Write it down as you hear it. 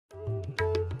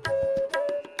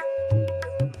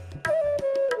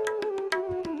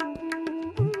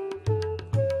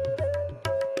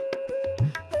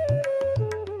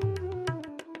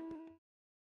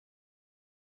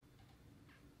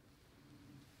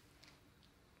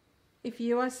If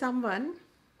you are someone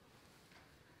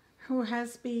who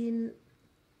has been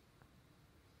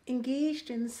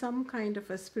engaged in some kind of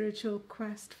a spiritual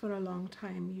quest for a long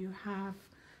time, you have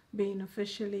been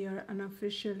officially or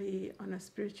unofficially on a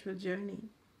spiritual journey,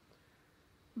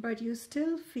 but you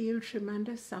still feel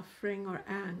tremendous suffering or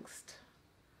angst,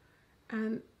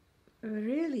 and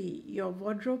really your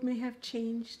wardrobe may have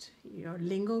changed, your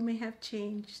lingo may have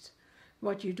changed,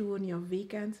 what you do on your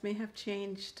weekends may have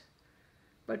changed,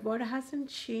 but what hasn't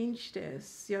changed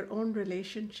is your own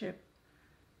relationship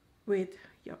with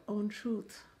your own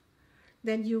truth.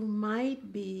 Then you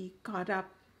might be caught up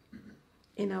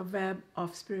in a web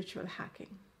of spiritual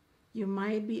hacking. You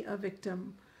might be a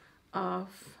victim of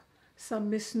some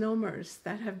misnomers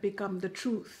that have become the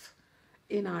truth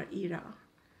in our era.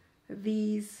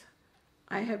 These,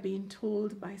 I have been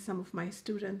told by some of my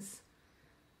students,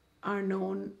 are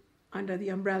known under the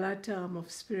umbrella term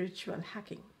of spiritual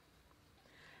hacking.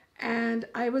 And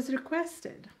I was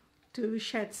requested to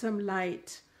shed some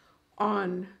light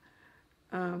on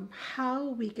how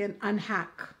we can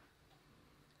unhack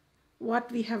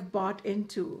what we have bought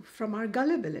into from our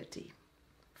gullibility,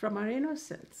 from our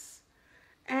innocence,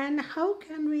 and how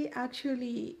can we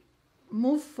actually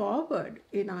move forward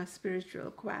in our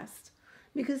spiritual quest,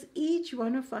 because each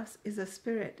one of us is a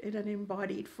spirit in an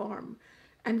embodied form,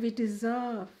 and we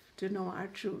deserve to know our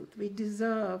truth. We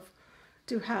deserve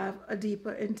to have a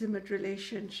deeper, intimate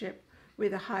relationship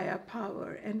with a higher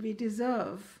power, and we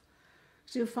deserve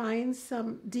to find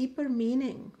some deeper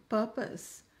meaning,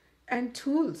 purpose, and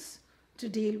tools to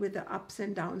deal with the ups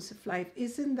and downs of life.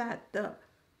 Isn't that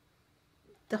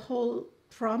the whole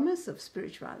promise of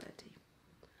spirituality?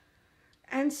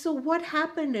 And so what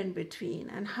happened in between,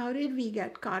 and how did we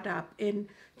get caught up in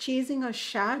chasing a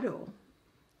shadow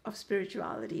of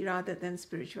spirituality rather than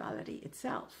spirituality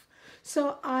itself?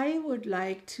 So I would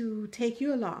like to take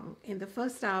you along in the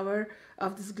first hour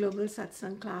of this Global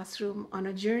Satsang Classroom on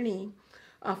a journey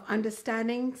of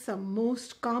understanding some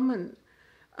most common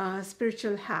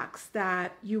spiritual hacks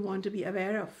that you want to be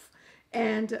aware of.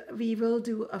 And we will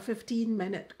do a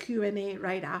 15-minute Q&A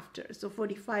right after. So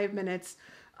 45 minutes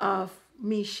of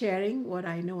me sharing what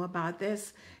I know about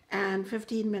this and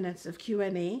 15 minutes of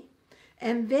Q&A.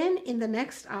 And then in the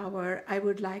next hour, I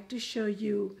would like to show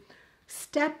you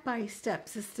step by step,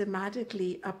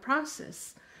 systematically, a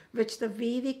process which the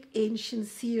Vedic ancient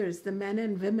seers, the men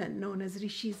and women known as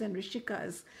rishis and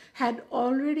rishikas, had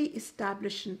already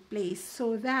established in place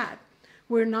so that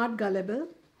we're not gullible,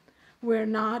 we're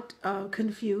not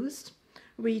confused,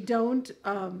 we don't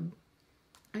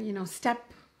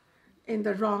step in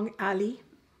the wrong alley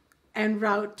en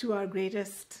route to our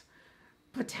greatest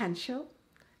potential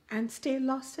and stay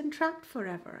lost and trapped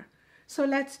forever. So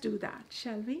let's do that,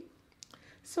 shall we?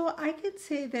 So I can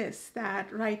say this,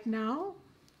 that right now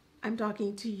I'm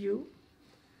talking to you.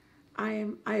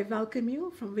 I welcome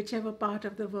you from whichever part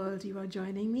of the world you are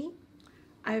joining me.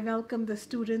 I welcome the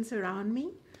students around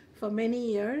me. For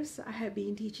many years, I have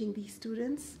been teaching these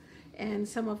students, and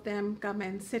some of them come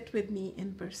and sit with me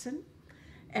in person.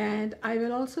 And I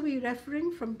will also be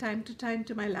referring from time to time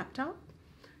to my laptop,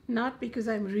 not because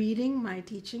I'm reading my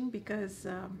teaching, because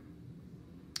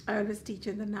I always teach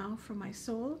in the now from my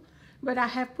soul, but I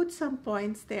have put some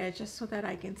points there just so that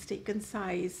I can stay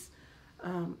concise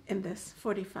in this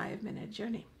 45-minute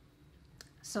journey.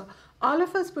 So all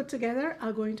of us put together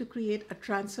are going to create a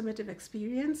transformative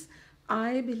experience.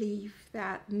 I believe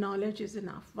that knowledge is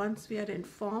enough. Once we are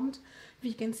informed,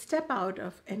 we can step out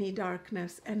of any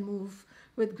darkness and move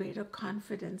with greater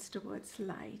confidence towards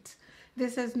light.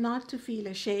 This is not to feel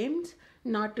ashamed,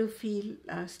 not to feel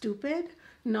stupid,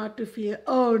 not to feel,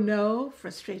 oh no,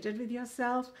 frustrated with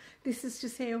yourself. This is to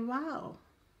say, wow,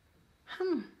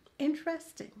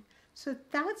 interesting. So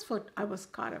that's what I was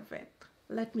caught up with.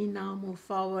 Let me now move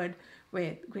forward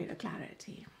with greater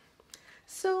clarity.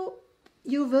 So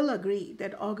you will agree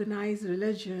that organized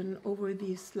religion over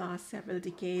these last several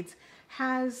decades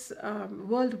has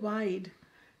worldwide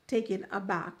taken a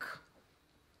back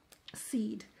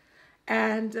seat.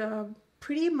 And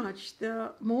pretty much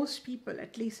most people,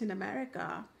 at least in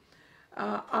America,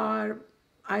 are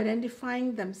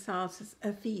identifying themselves as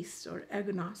atheists or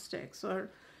agnostics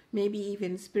or maybe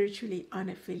even spiritually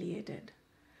unaffiliated.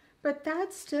 But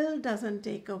that still doesn't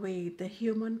take away the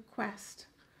human quest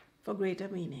for greater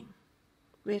meaning,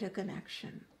 greater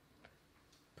connection,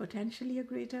 potentially a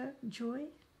greater joy,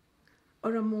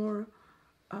 or a more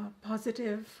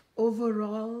positive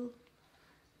overall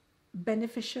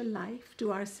beneficial life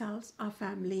to ourselves, our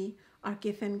family, our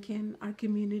kith and kin, our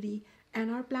community,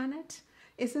 and our planet.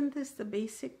 Isn't this the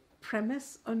basic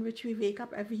premise on which we wake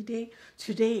up every day?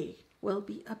 Today will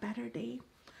be a better day.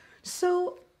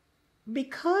 So,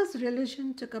 because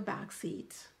religion took a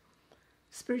backseat,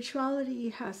 spirituality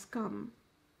has come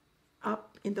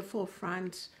up in the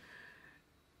forefront.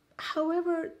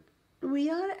 However, we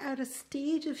are at a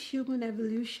stage of human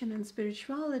evolution and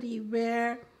spirituality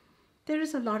where there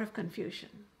is a lot of confusion.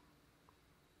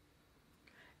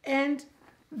 And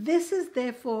this is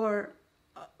therefore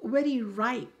very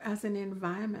ripe as an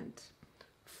environment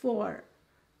for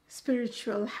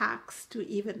spiritual hacks to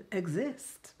even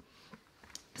exist.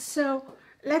 So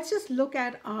let's just look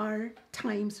at our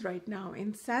times right now.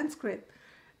 In Sanskrit,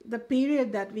 the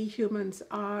period that we humans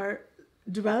are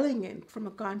dwelling in from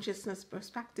a consciousness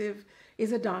perspective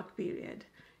is a dark period.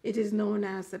 It is known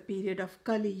as the period of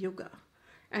Kali Yuga.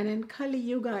 And in Kali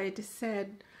Yuga, it is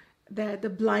said that the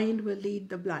blind will lead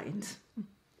the blind.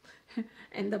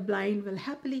 And the blind will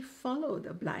happily follow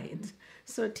the blind.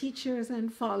 So teachers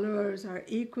and followers are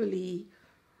equally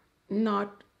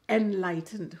not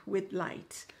enlightened with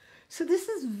light. So this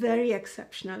is very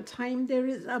exceptional time. There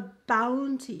is a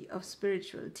bounty of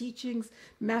spiritual teachings,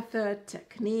 method,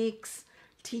 techniques,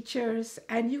 teachers,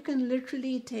 and you can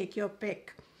literally take your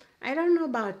pick. I don't know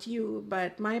about you,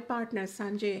 but my partner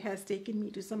Sanjay has taken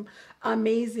me to some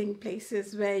amazing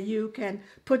places where you can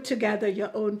put together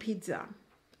your own pizza,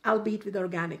 albeit with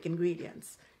organic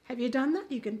ingredients. Have you done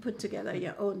that? You can put together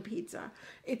your own pizza.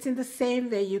 It's in the same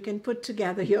way you can put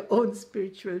together your own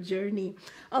spiritual journey.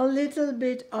 A little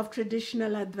bit of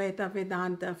traditional Advaita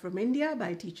Vedanta from India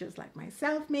by teachers like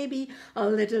myself, maybe. A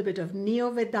little bit of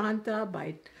Neo-Vedanta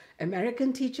by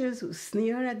American teachers who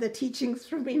sneer at the teachings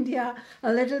from India.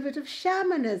 A little bit of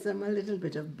shamanism, a little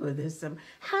bit of Buddhism.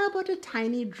 How about a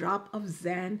tiny drop of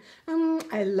Zen?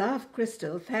 I love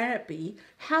crystal therapy.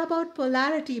 How about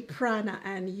polarity prana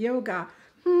and yoga?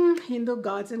 Hindu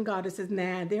gods and goddesses,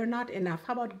 nah, they're not enough.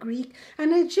 How about Greek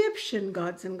and Egyptian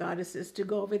gods and goddesses to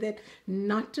go with it?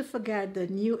 Not to forget the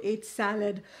New Age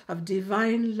salad of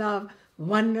divine love,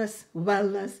 oneness,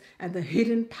 wellness, and the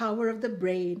hidden power of the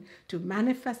brain to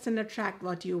manifest and attract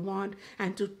what you want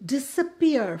and to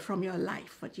disappear from your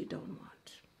life what you don't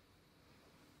want.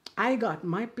 I got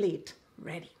my plate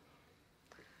ready.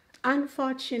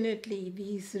 Unfortunately,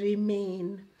 these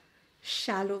remain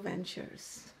shallow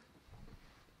ventures.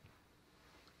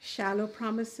 Shallow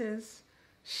promises,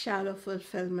 shallow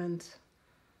fulfillment,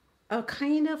 a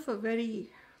kind of a very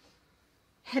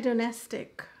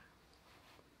hedonistic,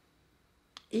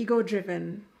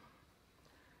 ego-driven,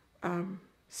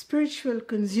 spiritual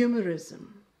consumerism,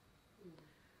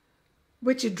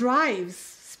 which drives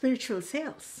spiritual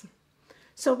sales.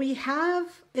 So we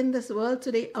have in this world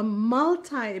today a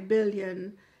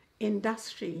multi-billion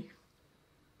industry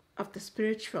of the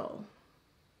spiritual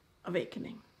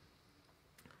awakening.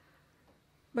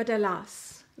 But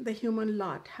alas, the human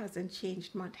lot hasn't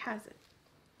changed much, has it?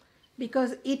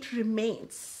 Because it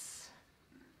remains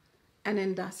an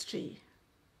industry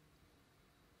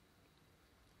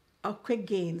of quick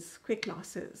gains, quick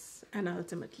losses, and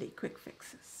ultimately quick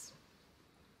fixes.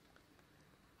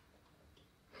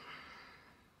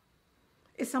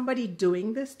 Is somebody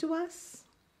doing this to us?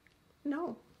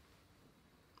 No.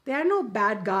 There are no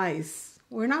bad guys.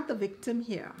 We're not the victim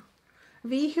here.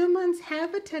 We humans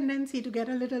have a tendency to get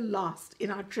a little lost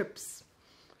in our trips.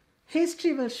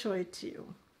 History will show it to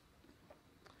you.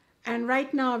 And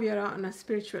right now we are on a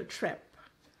spiritual trip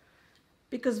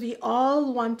because we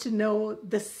all want to know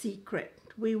the secret.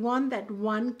 We want that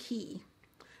one key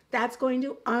that's going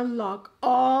to unlock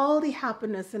all the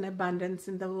happiness and abundance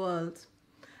in the world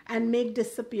and make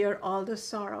disappear all the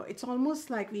sorrow. It's almost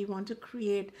like we want to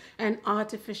create an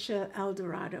artificial El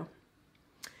Dorado.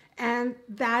 And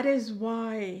that is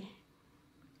why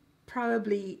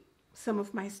probably some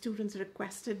of my students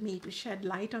requested me to shed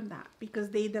light on that,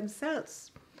 because they themselves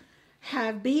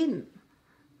have been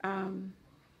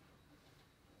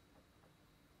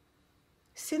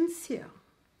sincere,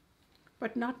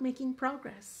 but not making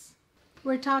progress.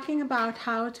 We're talking about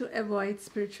how to avoid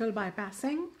spiritual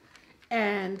bypassing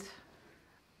and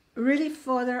really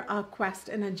further our quest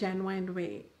in a genuine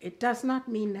way. It does not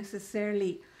mean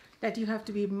necessarily that you have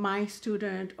to be my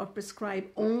student or prescribe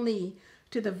only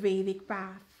to the Vedic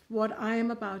path. What I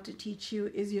am about to teach you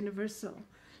is universal.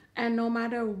 And no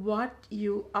matter what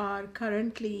you are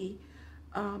currently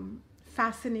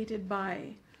fascinated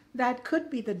by, that could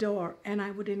be the door, and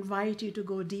I would invite you to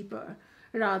go deeper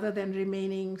rather than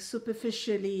remaining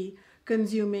superficially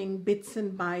consuming bits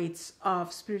and bytes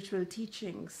of spiritual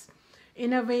teachings.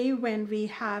 In a way, when we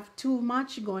have too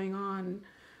much going on,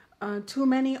 too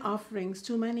many offerings,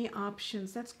 too many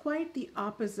options, that's quite the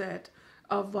opposite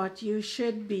of what you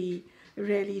should be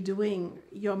really doing.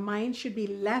 Your mind should be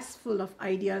less full of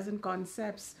ideas and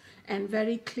concepts and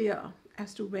very clear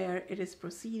as to where it is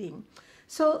proceeding.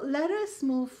 So let us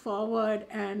move forward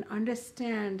and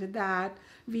understand that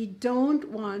we don't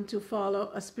want to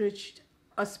follow a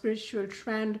spiritual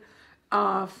trend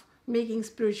of making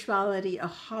spirituality a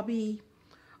hobby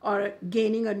or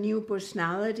gaining a new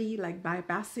personality, like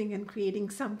bypassing and creating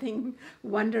something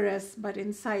wondrous, but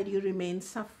inside you remain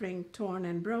suffering, torn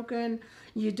and broken.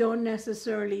 You don't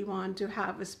necessarily want to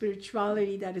have a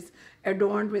spirituality that is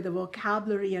adorned with a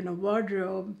vocabulary and a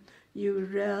wardrobe. You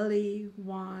really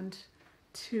want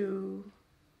to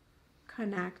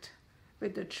connect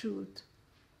with the truth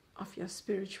of your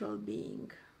spiritual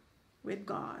being, with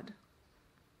God,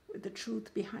 with the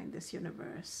truth behind this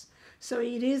universe. So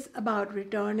it is about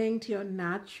returning to your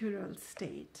natural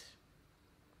state.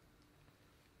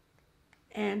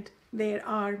 And there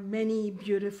are many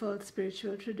beautiful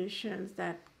spiritual traditions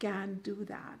that can do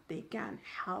that. They can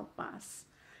help us.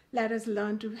 Let us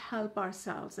learn to help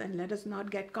ourselves, and let us not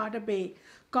get caught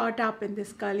up in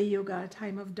this Kali Yuga,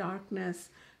 time of darkness,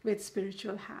 with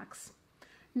spiritual hacks.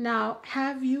 Now,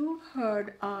 have you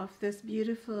heard of this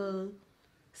beautiful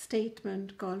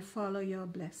statement called follow your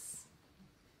bliss?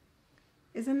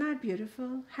 Isn't that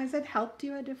beautiful? Has it helped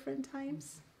you at different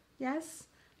times? Yes?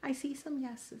 I see some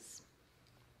yeses.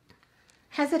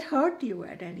 Has it hurt you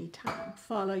at any time?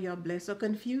 Follow your bliss, or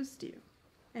confused you?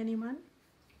 Anyone?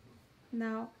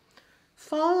 Now,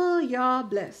 follow your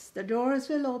bliss. The doors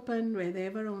will open where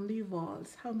there were only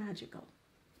walls. How magical.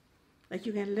 Like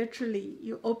you can literally,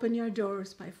 you open your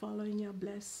doors by following your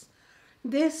bliss.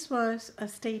 This was a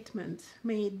statement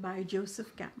made by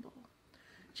Joseph Campbell.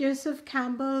 Joseph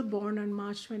Campbell, born on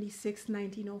March 26,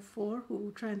 1904,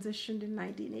 who transitioned in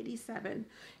 1987,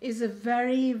 is a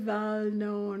very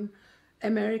well-known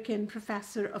American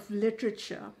professor of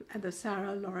literature at the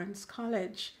Sarah Lawrence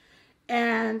College.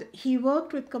 And he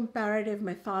worked with comparative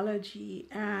mythology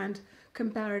and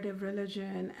comparative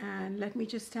religion. And let me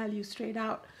just tell you straight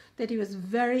out that he was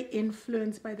very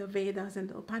influenced by the Vedas and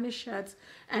the Upanishads,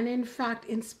 and in fact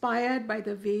inspired by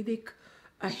the Vedic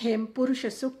hymn Purusha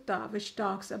Sukta, which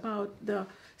talks about the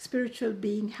spiritual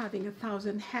being having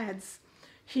 1,000 heads.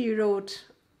 He wrote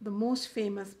the most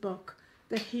famous book,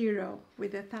 The Hero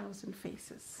with 1,000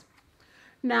 Faces.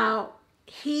 Now,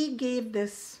 he gave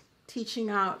this teaching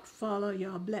out, follow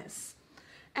your bliss.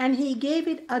 And he gave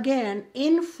it again,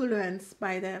 influenced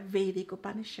by the Vedic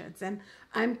Upanishads. And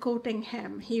I'm quoting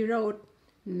him. He wrote,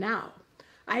 "Now,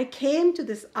 I came to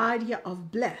this idea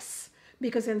of bliss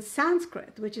because in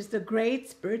Sanskrit, which is the great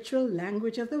spiritual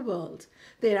language of the world,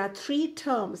 there are 3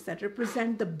 terms that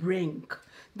represent the brink,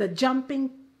 the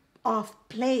jumping off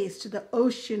place to the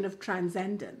ocean of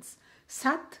transcendence.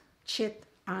 Sat, Chit,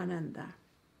 Ananda."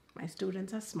 My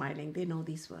students are smiling. They know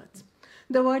these words.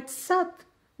 The word Sat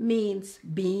means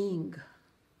being,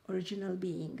 original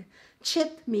being.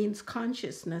 Chit means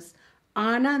consciousness.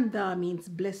 Ananda means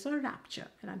bliss or rapture.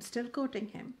 And I'm still quoting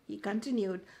him. He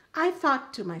continued, "I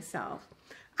thought to myself,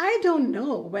 I don't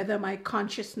know whether my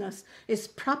consciousness is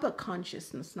proper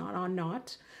consciousness or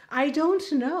not. I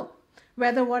don't know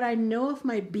whether what I know of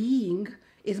my being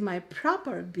is my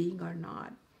proper being or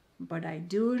not. But I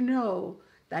do know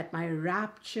that my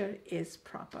rapture is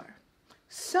proper.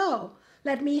 So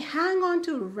let me hang on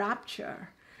to rapture,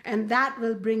 and that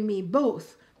will bring me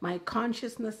both my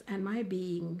consciousness and my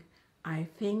being." I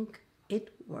think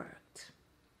it worked.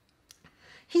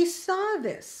 He saw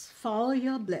this, follow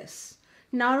your bliss,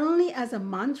 not only as a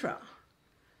mantra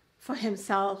for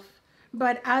himself,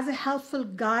 but as a helpful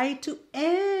guide to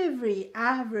every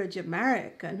average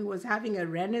American who was having a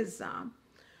renaissance,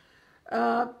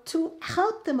 to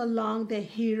help them along their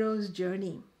hero's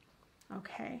journey.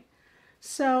 Okay,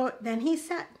 so then he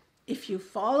said, if you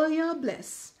follow your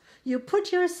bliss, you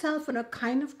put yourself on a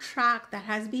kind of track that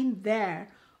has been there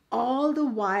all the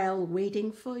while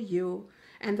waiting for you,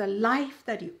 and the life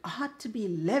that you ought to be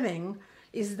living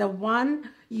is the one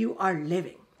you are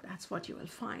living. That's what you will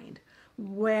find.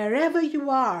 Wherever you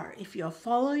are, if you're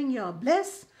following your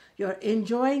bliss, you're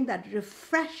enjoying that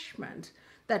refreshment,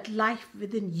 that life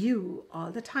within you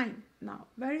all the time. Now,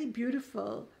 very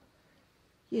beautiful,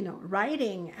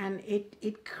 writing, and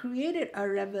it created a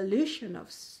revolution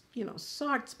of,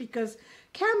 sorts, because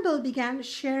Campbell began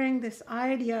sharing this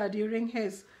idea during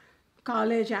his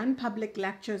college and public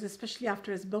lectures, especially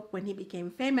after his book when he became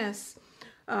famous,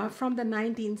 from the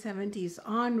 1970s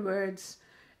onwards.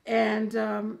 And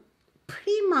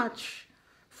pretty much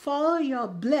follow your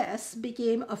bliss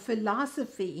became a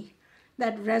philosophy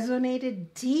that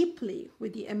resonated deeply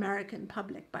with the American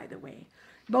public, by the way,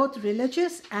 both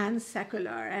religious and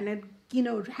secular. And it,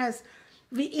 has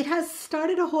It has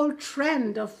started a whole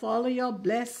trend of follow your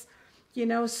bliss,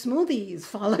 smoothies,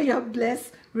 follow your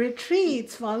bliss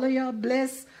retreats, follow your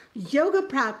bliss yoga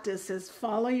practices,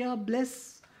 follow your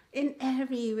bliss in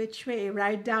every which way,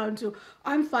 right down to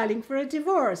I'm filing for a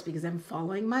divorce because I'm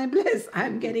following my bliss.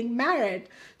 I'm getting married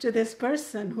to this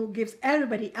person who gives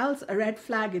everybody else a red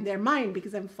flag in their mind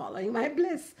because I'm following my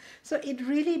bliss. So it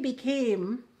really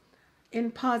became,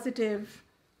 in positive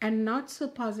and not so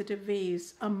positive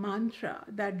ways, a mantra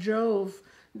that drove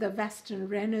the Western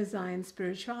Renaissance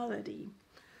spirituality.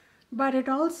 But it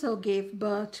also gave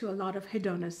birth to a lot of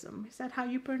hedonism. Is that how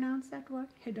you pronounce that word,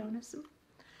 hedonism?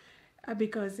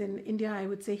 Because in India I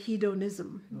would say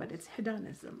hedonism, but it's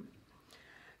hedonism.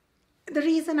 The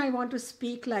reason I want to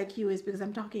speak like you is because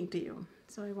I'm talking to you.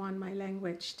 So I want my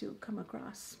language to come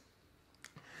across.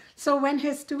 So when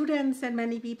his students and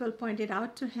many people pointed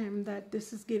out to him that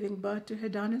this is giving birth to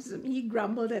hedonism, he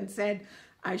grumbled and said,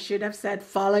 I should have said,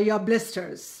 follow your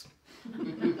blisters.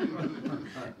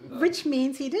 Which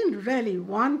means he didn't really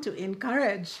want to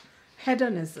encourage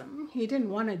hedonism. He didn't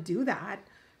want to do that,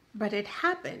 but it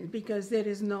happened because there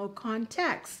is no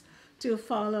context to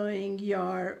following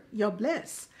your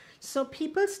bliss. So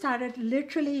people started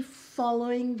literally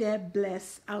following their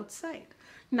bliss outside.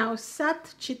 Now,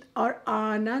 Sat, Chit or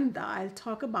Ananda, I'll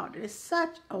talk about it, is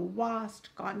such a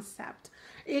vast concept.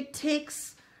 It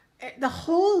takes the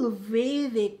whole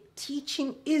Vedic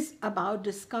teaching is about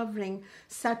discovering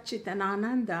Sat, Chit and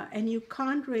Ananda, and you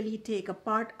can't really take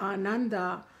apart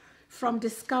Ananda from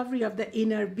discovery of the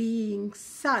inner being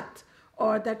Sat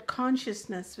or that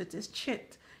consciousness which is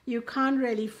Chit. You can't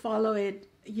really follow it,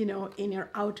 in your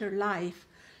outer life.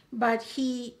 But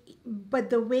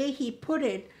the way he put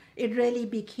it, it really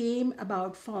became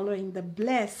about following the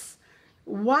bliss.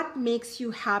 What makes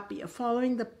you happy?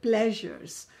 Following the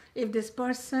pleasures. If this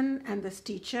person and this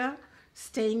teacher,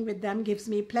 staying with them gives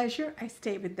me pleasure, I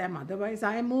stay with them. Otherwise,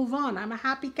 I move on. I'm a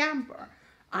happy camper.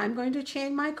 I'm going to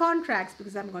change my contracts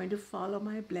because I'm going to follow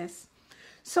my bliss.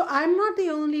 So I'm not the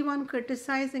only one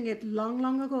criticizing it. Long,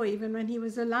 long ago, even when he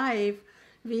was alive,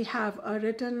 we have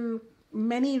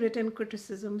many written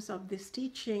criticisms of these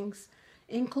teachings,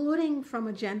 including from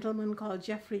a gentleman called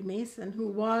Jeffrey Mason, who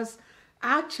was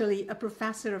actually a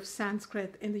professor of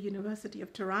Sanskrit in the University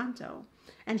of Toronto.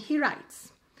 And he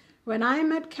writes, when I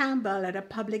met Campbell at a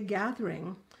public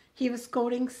gathering, he was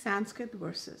quoting Sanskrit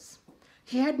verses.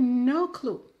 He had no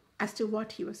clue as to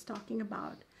what he was talking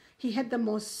about. He had the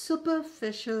most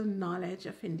superficial knowledge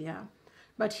of India,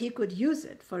 but he could use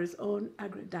it for his own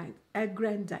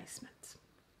aggrandizement.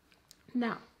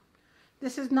 Now,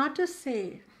 this is not to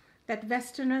say that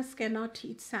Westerners cannot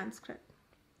teach Sanskrit.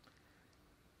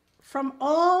 From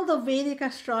all the Vedic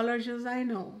astrologers I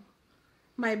know,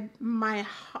 my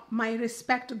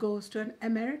respect goes to an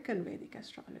American Vedic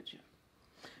astrologer.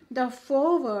 The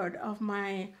foreword of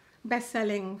my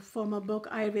best-selling former book,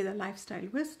 Ayurveda Lifestyle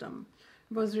Wisdom,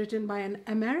 was written by an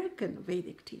American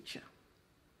Vedic teacher.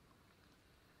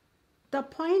 The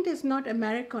point is not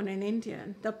American and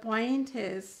Indian. The point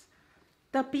is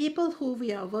the people who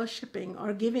we are worshipping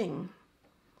or giving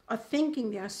or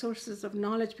thinking they are sources of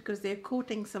knowledge because they're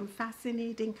quoting some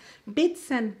fascinating bits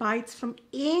and bytes from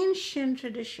ancient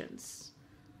traditions.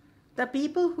 The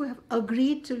people who have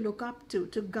agreed to look up to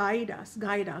guide us,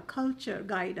 guide our culture,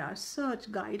 guide our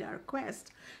search, guide our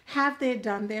quest, have they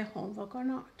done their homework or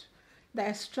not? The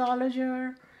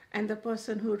astrologer and the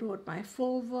person who wrote my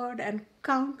foreword and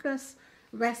countless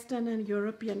Western and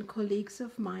European colleagues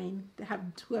of mine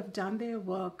who have done their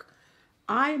work,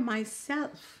 I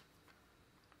myself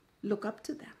look up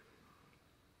to them.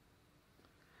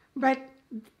 But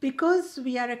because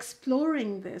we are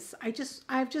exploring this,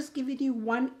 I've just given you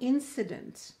one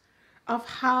incident of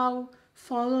how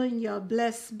following your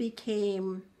bliss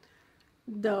became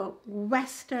the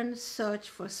Western search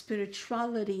for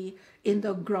spirituality in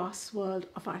the gross world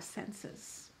of our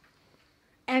senses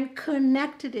and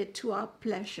connected it to our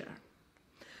pleasure.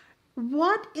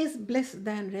 What is bliss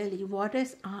then really? What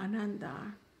is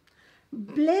Ananda?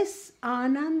 Bliss,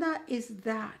 Ananda, is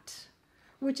that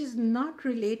which is not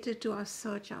related to our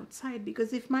search outside.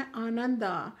 Because if my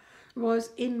Ananda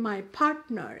was in my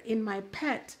partner, in my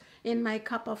pet, in my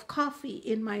cup of coffee,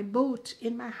 in my boat,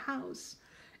 in my house,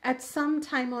 at some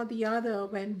time or the other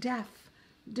when death,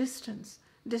 distance,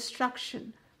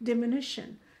 destruction,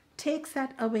 diminution takes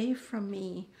that away from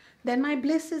me, then my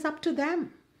bliss is up to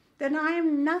them. Then I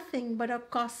am nothing but a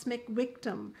cosmic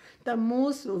victim, the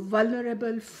most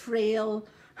vulnerable, frail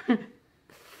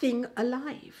thing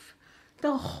alive.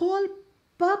 The whole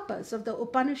purpose of the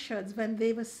Upanishads, when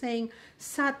they were saying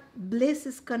Sat, bliss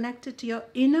is connected to your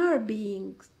inner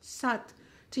being, Sat,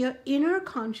 to your inner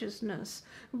consciousness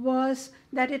was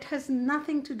that it has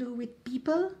nothing to do with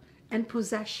people and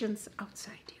possessions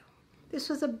outside you. This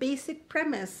was a basic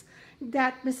premise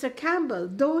that Mr. Campbell,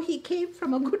 though he came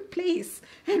from a good place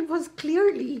and was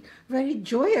clearly very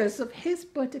joyous of his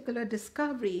particular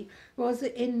discovery, was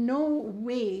in no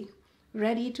way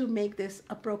ready to make this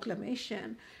a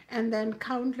proclamation. And then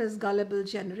countless gullible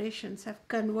generations have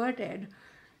converted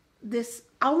this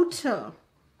outer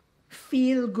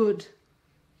feel-good,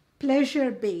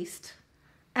 pleasure-based,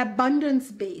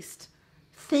 abundance-based,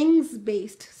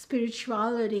 things-based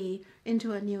spirituality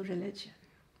into a new religion.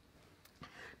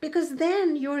 Because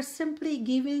then you're simply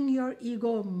giving your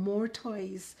ego more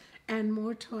toys and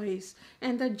more toys,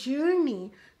 and the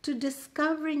journey to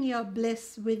discovering your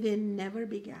bliss within never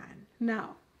began.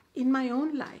 Now, in my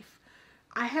own life,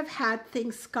 I have had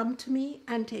things come to me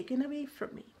and taken away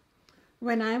from me.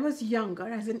 When I was younger,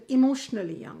 as in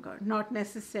emotionally younger, not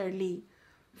necessarily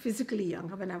physically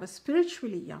younger, when I was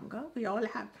spiritually younger, we all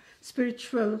have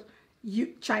spiritual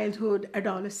childhood,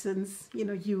 adolescence,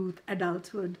 youth,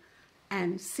 adulthood,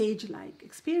 and sage-like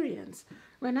experience.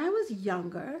 When I was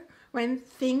younger, when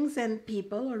things and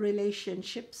people or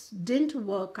relationships didn't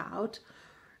work out,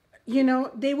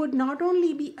 they would not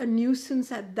only be a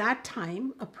nuisance at that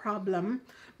time, a problem,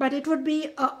 but it would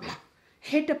be a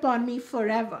hit upon me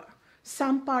forever.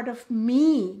 Some part of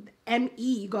me,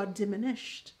 ME, got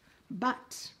diminished.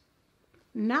 But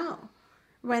now,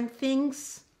 when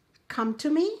things come to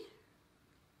me,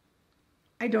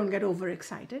 I don't get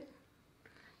overexcited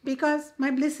because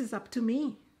my bliss is up to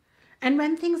me. And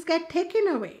when things get taken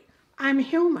away, I'm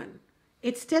human.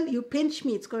 It's still, you pinch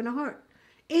me, it's going to hurt.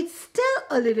 It's still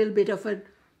a little bit of a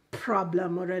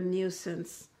problem or a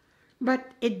nuisance,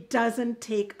 but it doesn't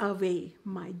take away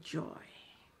my joy.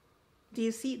 Do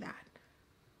you see that?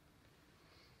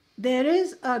 There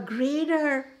is a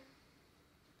greater,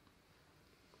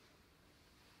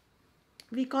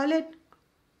 we call it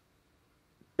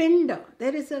pinda.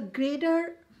 There is a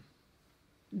greater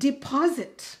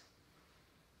deposit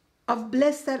of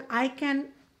bliss that I can,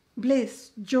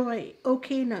 bliss, joy,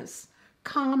 okayness,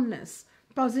 calmness,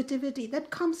 positivity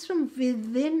that comes from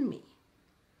within me.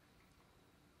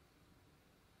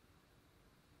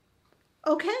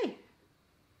 Okay.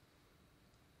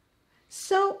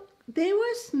 So there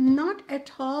was not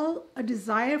at all a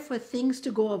desire for things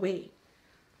to go away,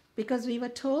 because we were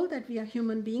told that we are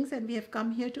human beings and we have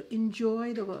come here to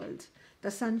enjoy the world,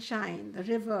 the sunshine, the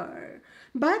river,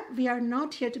 but we are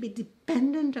not here to be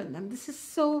dependent on them. This is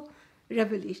so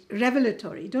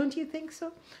revelatory, don't you think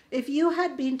so? If you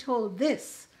had been told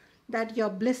this, that your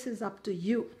bliss is up to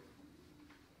you,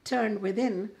 turn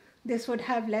within, this would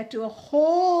have led to a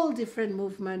whole different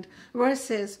movement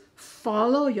versus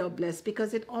follow your bliss,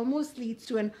 because it almost leads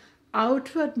to an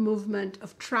outward movement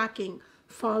of tracking,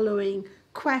 following,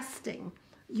 questing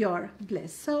your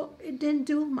bliss. So it didn't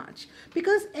do much,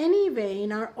 because anyway,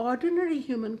 in our ordinary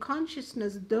human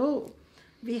consciousness, though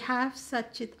we have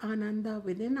Satchit Ananda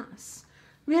within us,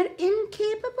 we are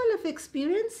incapable of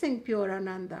experiencing pure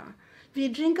Ananda. We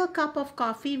drink a cup of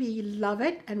coffee, we love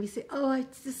it, and we say, oh, it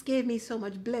just gave me so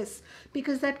much bliss.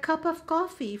 Because that cup of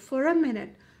coffee, for a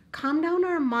minute, calmed down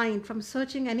our mind from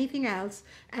searching anything else,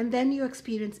 and then you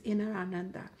experience inner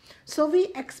Ananda. So we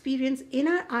experience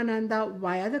inner Ananda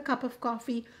via the cup of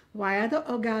coffee, via the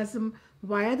orgasm,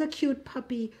 via the cute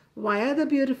puppy, via the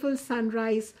beautiful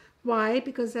sunrise. Why?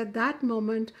 Because at that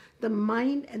moment, the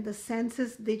mind and the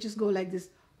senses, they just go like this.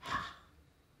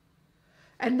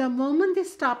 And the moment they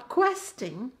stop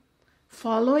questing,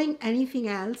 following anything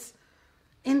else,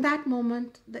 in that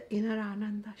moment, the inner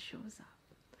Ananda shows up.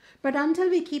 But until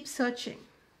we keep searching,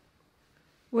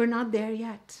 we're not there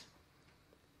yet.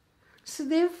 So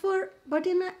therefore, but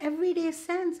in an everyday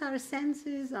sense, our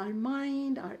senses, our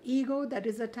mind, our ego that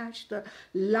is attached, the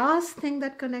last thing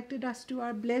that connected us to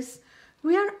our bliss,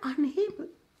 we are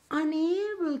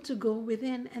unable to go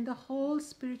within. And the whole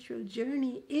spiritual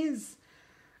journey is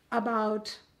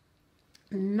about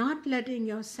not letting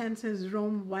your senses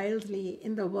roam wildly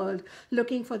in the world,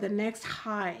 looking for the next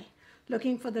high,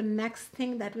 looking for the next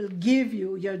thing that will give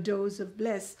you your dose of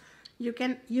bliss. You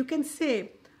can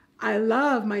say, I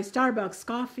love my Starbucks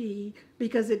coffee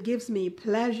because it gives me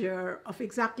pleasure of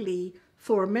exactly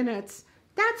 4 minutes.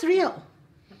 That's real.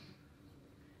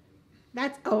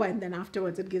 And then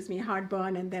afterwards it gives me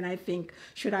heartburn, and then I think,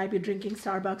 should I be drinking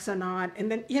Starbucks or not?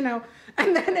 And then,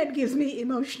 and then it gives me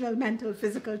emotional, mental,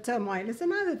 physical turmoil. It's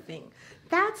another thing.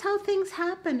 That's how things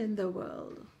happen in the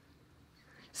world.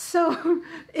 So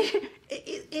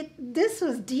this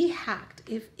was de-hacked.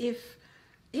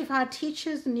 If our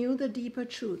teachers knew the deeper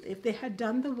truth, if they had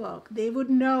done the work, they would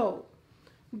know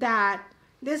that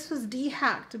This was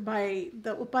dehacked by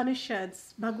the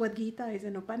Upanishads. Bhagavad Gita is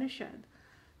an Upanishad.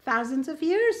 Thousands of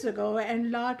years ago, and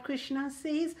Lord Krishna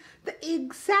says the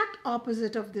exact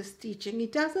opposite of this teaching. He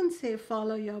doesn't say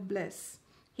follow your bliss.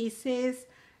 He says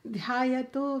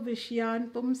dhyato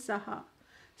vishyan pumsaha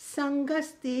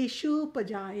sangasteshu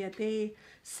pajayate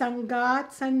sangat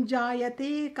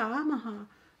sanjayate kamaha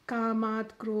kamat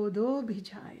krodho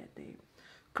bhijayate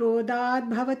krodhat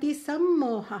bhavati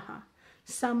sammohaha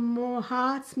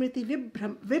sammohat smriti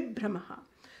vibhramaha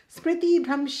Smriti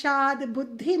Bhramshad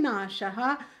Buddhi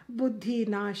Nashaha Buddhi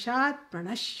Nashat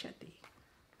Pranashyati.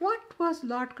 What was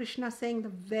Lord Krishna saying? The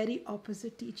very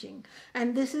opposite teaching.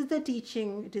 And this is the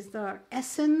teaching, it is the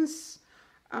essence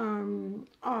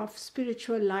of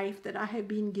spiritual life that I have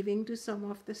been giving to some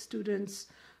of the students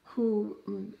who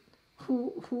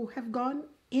have gone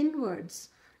inwards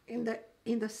in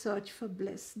the search for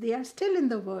bliss. They are still in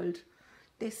the world.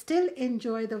 They still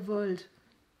enjoy the world,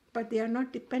 but they are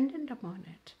not dependent upon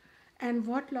it. And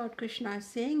what Lord Krishna is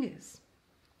saying is,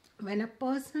 when a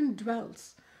person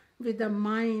dwells with the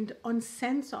mind on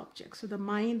sense objects, so the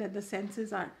mind and the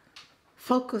senses are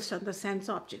focused on the sense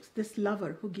objects, this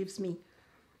lover who gives me,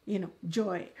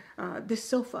 joy, this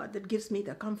sofa that gives me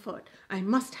the comfort, I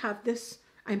must have this,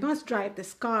 I must drive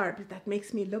this car that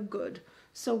makes me look good.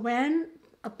 So when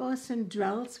a person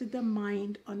dwells with the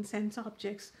mind on sense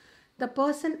objects, the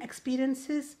person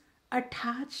experiences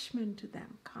attachment to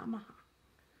them, kamaha.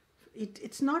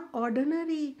 It's not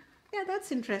ordinary, yeah,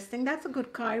 that's interesting, that's a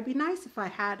good car, it'd be nice if I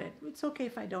had it, it's okay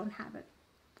if I don't have it.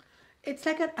 It's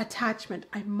like an attachment,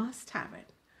 I must have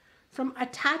it. From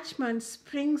attachment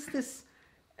springs this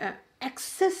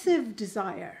excessive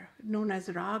desire known as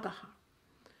ragaha.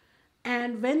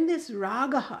 And when this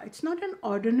ragaha, it's not an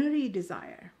ordinary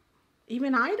desire.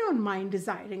 Even I don't mind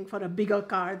desiring for a bigger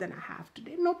car than I have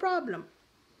today, no problem.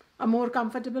 A more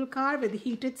comfortable car with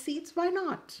heated seats, why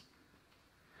not?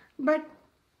 But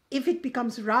if it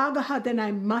becomes ragaha, then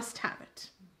I must have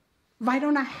it. Why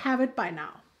don't I have it by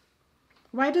now?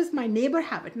 Why does my neighbor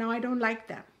have it? Now I don't like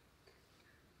them.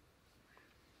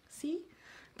 See?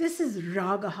 This is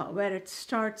ragaha, where it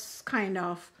starts kind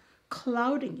of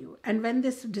clouding you. And when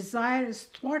this desire is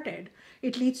thwarted,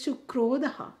 it leads to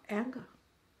krodha, anger.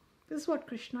 This is what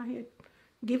Krishna had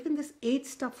given, this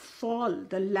 8-step fall,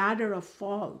 the ladder of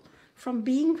fall, from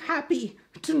being happy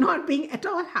to not being at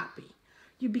all happy.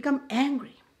 You become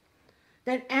angry.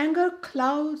 That anger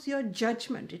clouds your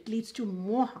judgment. It leads to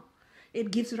moha.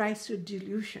 It gives rise to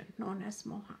delusion, known as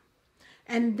moha.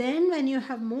 And then when you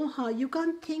have moha, you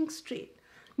can't think straight.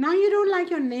 Now you don't like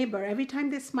your neighbor. Every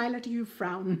time they smile at you, you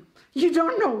frown. You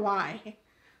don't know why.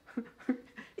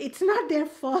 It's not their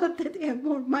fault that they have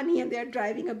more money and they're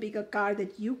driving a bigger car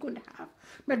that you could have.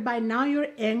 But by now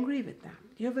you're angry with them.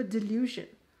 You have a delusion.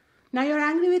 Now you're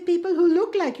angry with people who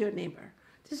look like your neighbor.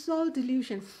 This is all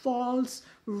delusion, false,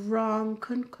 wrong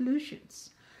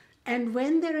conclusions. And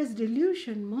when there is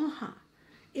delusion, moha,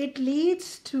 it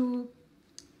leads to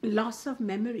loss of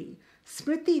memory,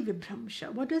 smriti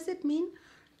vibhramsha. What does it mean?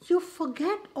 You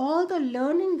forget all the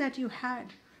learning that you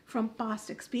had from past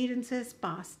experiences,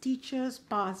 past teachers,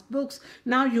 past books.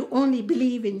 Now you only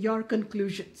believe in your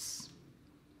conclusions.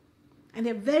 And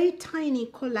they're very tiny,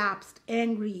 collapsed,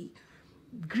 angry,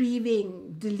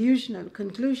 grieving, delusional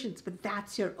conclusions, but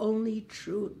that's your only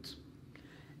truth.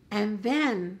 And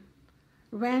then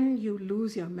when you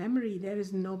lose your memory, there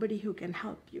is nobody who can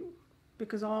help you,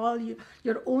 because all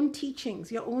your own teachings,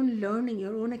 your own learning,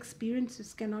 your own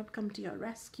experiences cannot come to your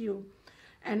rescue.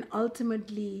 And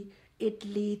ultimately it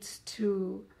leads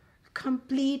to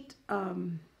complete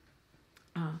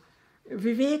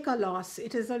viveka loss.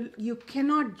 You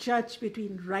cannot judge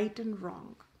between right and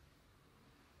wrong,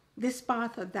 this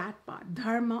path or that path,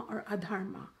 dharma or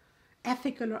adharma,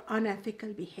 ethical or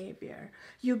unethical behavior.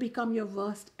 You become your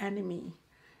worst enemy,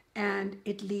 and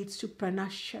it leads to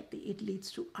pranashyati, it leads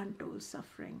to untold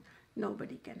suffering.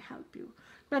 Nobody can help you.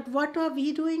 But what are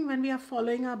we doing when we are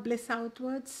following our bliss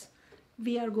outwards?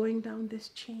 We are going down this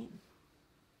chain.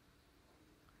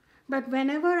 But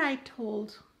whenever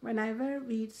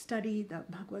we study the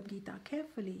Bhagavad Gita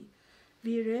carefully,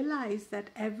 we realize that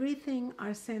everything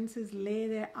our senses lay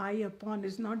their eye upon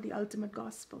is not the ultimate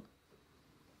gospel.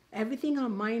 Everything our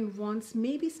mind wants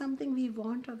may be something we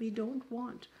want or we don't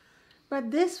want.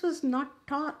 But this was not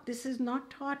taught. This is not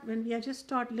taught when we are just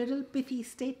taught little pithy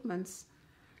statements,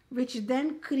 which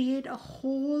then create a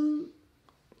whole,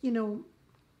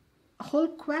 a whole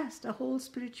quest, a whole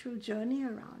spiritual journey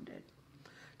around it.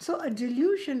 So a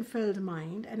delusion-filled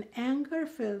mind, an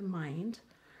anger-filled mind,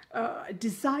 a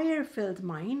desire-filled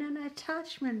mind, an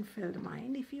attachment-filled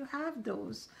mind, if you have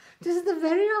those, this is the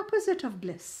very opposite of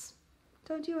bliss.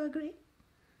 Don't you agree?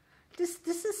 This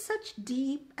is such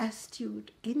deep,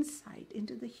 astute insight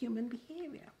into the human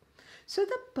behavior. So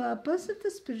the purpose of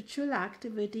the spiritual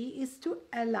activity is to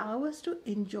allow us to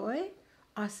enjoy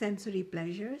our sensory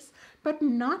pleasures, but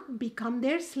not become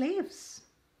their slaves.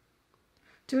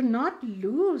 To not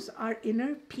lose our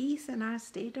inner peace and our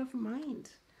state of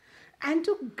mind. And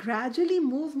to gradually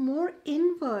move more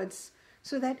inwards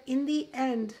so that in the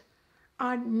end,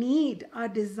 our need, our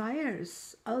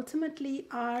desires ultimately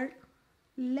are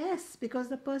less, because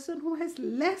the person who has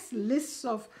less lists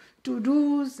of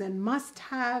to-dos and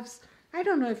must-haves, I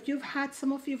don't know if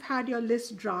some of you've had your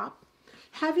list drop.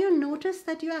 Have you noticed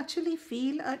that you actually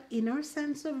feel an inner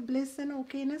sense of bliss and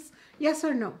okayness? Yes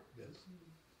or no? Yes.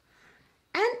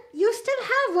 And you still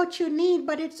have what you need,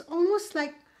 but it's almost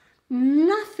like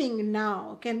nothing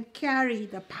now can carry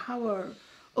the power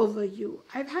over you.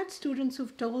 I've had students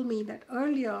who've told me that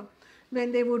earlier,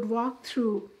 when they would walk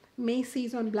through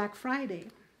Macy's on Black Friday,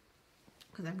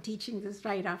 because I'm teaching this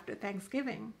right after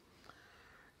Thanksgiving,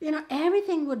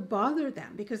 everything would bother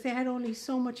them because they had only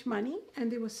so much money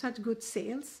and there were such good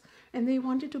sales and they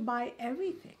wanted to buy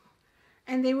everything.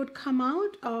 And they would come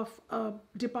out of a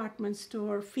department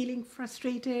store feeling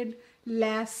frustrated,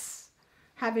 less,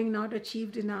 having not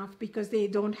achieved enough because they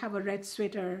don't have a red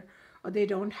sweater, or they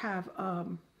don't have a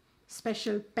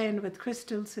special pen with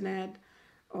crystals in it,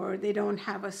 or they don't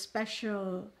have a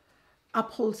special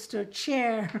upholstered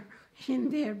chair in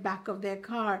their back of their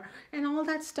car, and all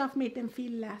that stuff made them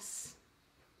feel less.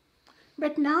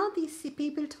 But now these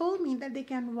people told me that they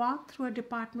can walk through a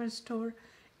department store,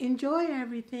 enjoy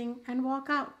everything, and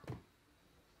walk out.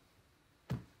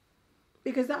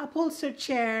 Because the upholstered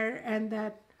chair and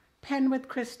that pen with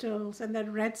crystals and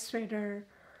that red sweater,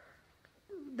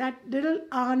 that little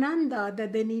ananda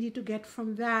that they needed to get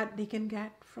from that, they can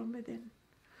get from within.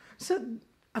 So,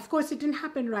 of course, it didn't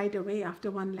happen right away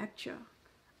after one lecture.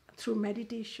 Through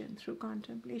meditation, through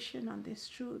contemplation on this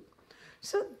truth.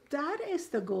 So that is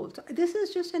the goal. So this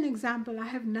is just an example. I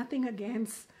have nothing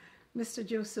against Mr.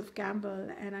 Joseph Campbell,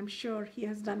 and I'm sure he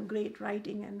has done great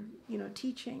writing and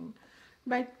teaching.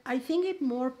 But I think it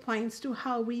more points to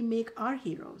how we make our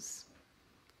heroes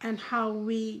and how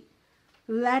we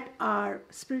let our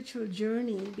spiritual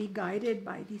journey be guided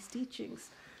by these teachings.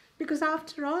 Because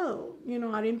after all,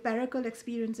 our empirical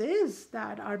experience is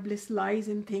that our bliss lies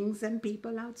in things and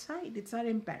people outside. It's our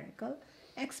empirical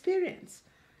experience.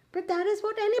 But that is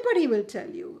what anybody will tell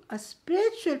you. A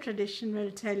spiritual tradition will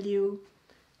tell you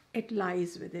it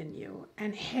lies within you,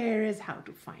 and here is how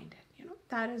to find it.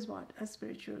 That is what a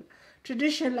spiritual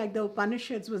tradition like the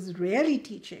Upanishads was really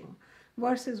teaching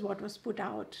versus what was put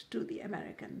out to the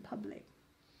American public.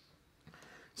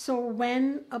 So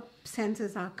when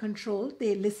senses are controlled,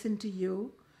 they listen to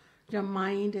you, your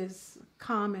mind is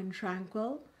calm and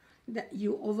tranquil, that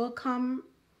you overcome,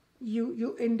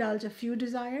 you indulge a few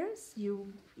desires,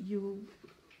 you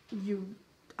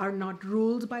are not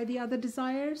ruled by the other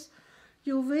desires,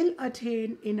 you will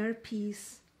attain inner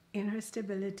peace, inner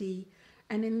stability,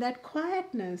 and in that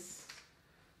quietness,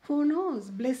 who knows,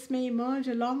 bliss may emerge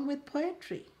along with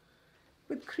poetry,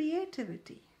 with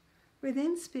creativity, with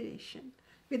inspiration,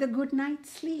 with a good night's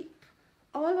sleep.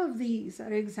 All of these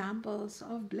are examples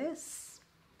of bliss.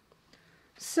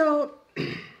 So,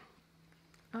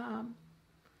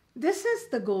 this is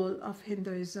the goal of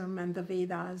Hinduism and the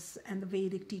Vedas and the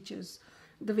Vedic teachers,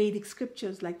 the Vedic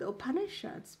scriptures like the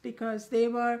Upanishads, because they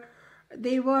were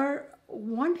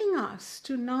wanting us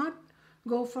to not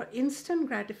go for instant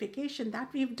gratification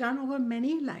that we've done over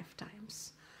many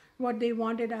lifetimes. What they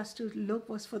wanted us to look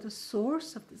was for the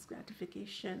source of this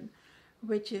gratification,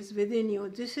 which is within you.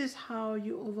 This is how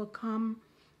you overcome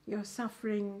your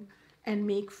suffering and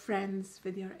make friends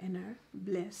with your inner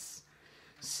bliss.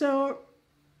 So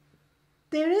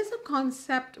there is a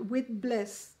concept with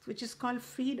bliss which is called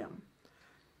freedom.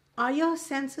 Are your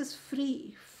senses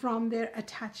free from their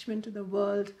attachment to the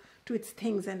world, to its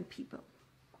things and people?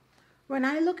 When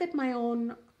I look at my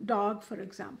own dog, for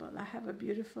example, I have a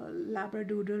beautiful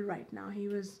Labradoodle right now.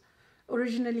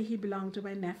 Originally he belonged to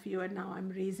my nephew, and now I'm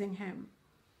raising him.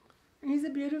 And he's a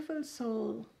beautiful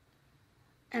soul.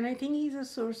 And I think he's a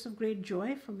source of great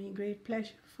joy for me, great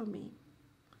pleasure for me.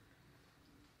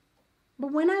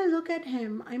 But when I look at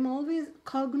him, I'm always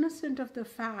cognizant of the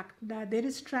fact that there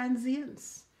is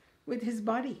transience with his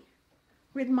body,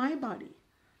 with my body,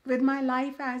 with my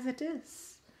life as it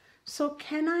is. So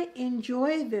can I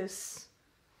enjoy this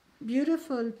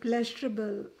beautiful,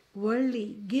 pleasurable,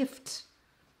 worldly gift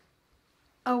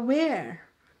aware?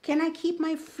 Can I keep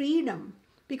my freedom?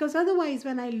 Because otherwise,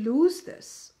 when I lose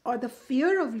this, or the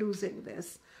fear of losing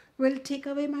this, will take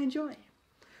away my joy.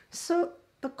 So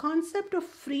the concept of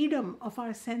freedom of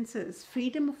our senses,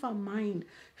 freedom of our mind,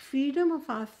 freedom of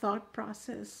our thought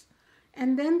process,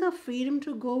 and then the freedom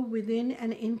to go within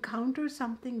and encounter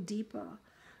something deeper.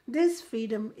 This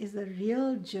freedom is the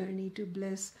real journey to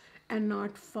bliss and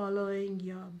not following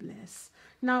your bliss.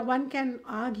 Now, one can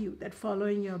argue that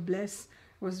following your bliss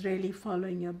was really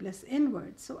following your bliss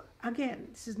inward. So again,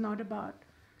 this is not about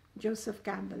Joseph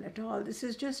Campbell at all. This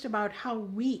is just about how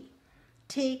we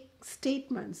take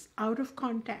statements out of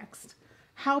context,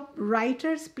 how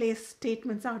writers place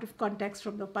statements out of context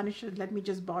from the Upanishads. Let me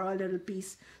just borrow a little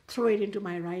piece, throw it into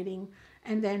my writing,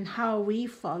 and then how we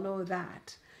follow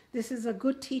that. This is a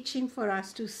good teaching for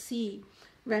us to see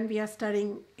when we are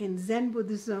studying in Zen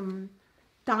Buddhism,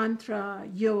 Tantra,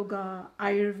 Yoga,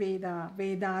 Ayurveda,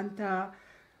 Vedanta.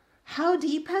 How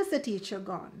deep has the teacher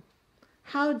gone?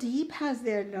 How deep has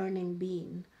their learning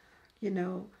been? You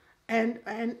know, and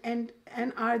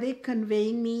are they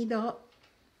conveying me the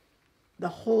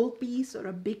whole piece or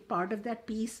a big part of that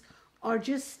piece, or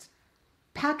just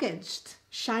packaged,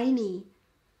 shiny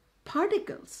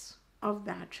particles of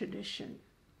that tradition?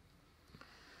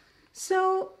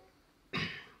 So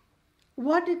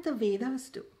what did the Vedas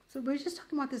do? So we're just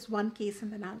talking about this one case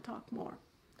and then I'll talk more.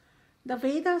 The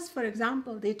Vedas, for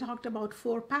example, they talked about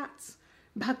 4 paths: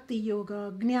 Bhakti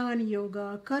Yoga, Jnana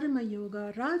Yoga, Karma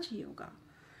Yoga, Raja Yoga.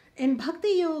 In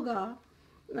Bhakti Yoga,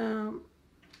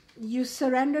 you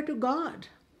surrender to God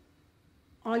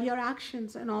all your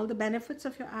actions and all the benefits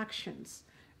of your actions,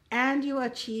 and you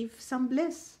achieve some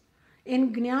bliss.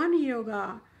 In Jnana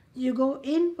Yoga, you go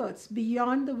inwards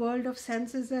beyond the world of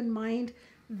senses and mind,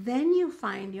 then you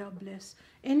find your bliss.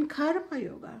 In Karma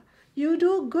Yoga, you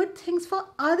do good things for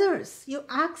others, you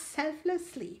act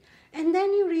selflessly, and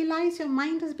then you realize your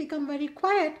mind has become very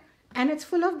quiet and it's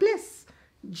full of bliss.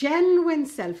 Genuine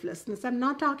selflessness. I'm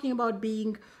not talking about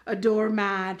being a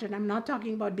doormat, and I'm not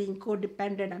talking about being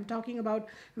codependent. I'm talking about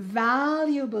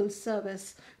valuable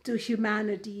service to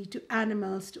humanity, to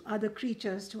animals, to other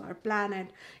creatures, to our planet.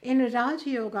 In Raja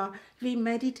Yoga, we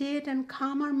meditate and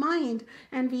calm our mind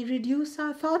and we reduce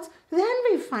our thoughts, then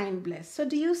we find bliss. So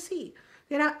do you see?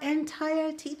 There are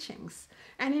entire teachings.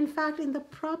 And in fact, in the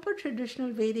proper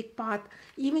traditional Vedic path,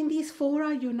 even these 4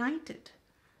 are united.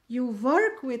 You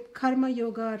work with Karma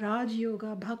Yoga, Raj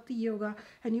Yoga, Bhakti Yoga,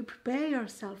 and you prepare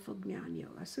yourself for Jnana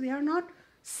Yoga. So they are not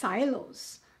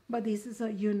silos, but this is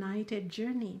a united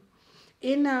journey.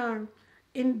 In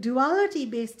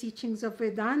duality-based teachings of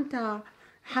Vedanta,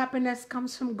 happiness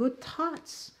comes from good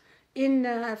thoughts,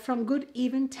 from good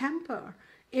even temper.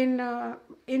 In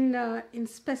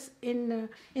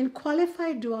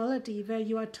qualified duality, where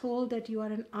you are told that you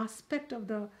are an aspect of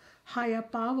the higher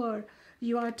power,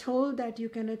 you are told that you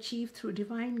can achieve through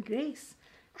divine grace.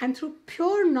 And through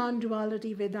pure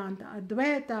non-duality Vedanta,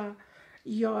 Advaita,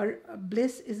 your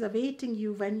bliss is awaiting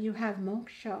you when you have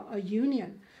moksha, a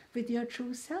union with your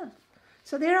true self.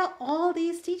 So there are all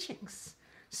these teachings.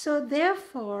 So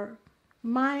therefore,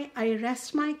 I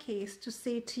rest my case to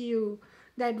say to you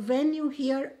that when you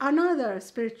hear another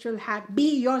spiritual hack,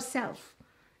 be yourself.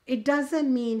 It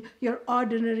doesn't mean your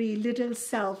ordinary little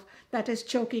self that is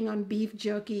choking on beef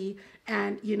jerky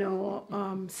and,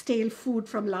 stale food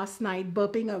from last night,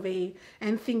 burping away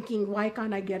and thinking, why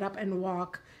can't I get up and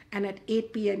walk? And at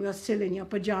 8 p.m. you're still in your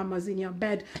pajamas in your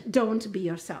bed. Don't be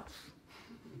yourself.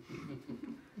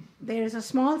 There is a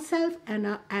small self and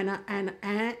a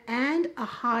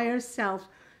higher self,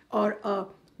 or a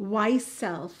wise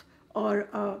self, or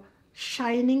a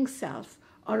shining self,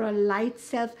 or a light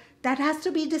self that has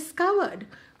to be discovered.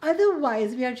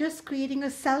 Otherwise, we are just creating a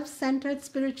self-centered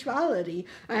spirituality.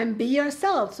 And be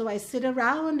yourself. So I sit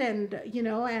around and,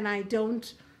 and I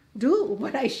don't do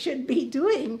what I should be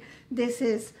doing. This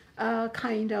is a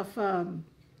kind of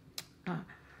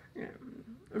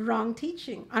wrong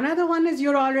teaching. Another one is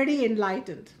you're already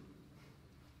enlightened.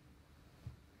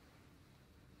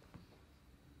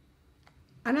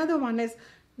 Another one is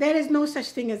there is no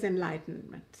such thing as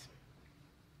enlightenment.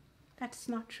 That's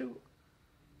not true.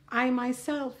 I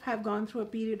myself have gone through a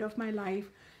period of my life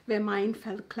where mind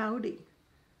felt cloudy.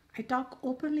 I talk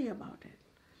openly about it.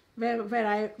 Where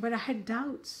I had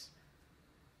doubts.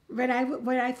 Where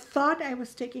I thought I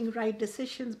was taking right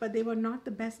decisions, but they were not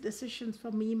the best decisions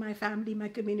for me, my family, my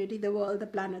community, the world, the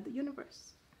planet, the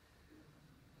universe.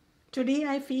 Today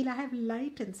I feel I have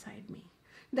light inside me.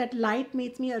 That light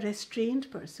makes me a restrained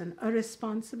person, a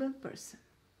responsible person,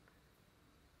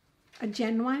 a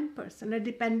genuine person, a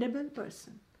dependable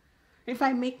person. If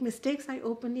I make mistakes, I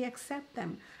openly accept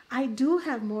them. I do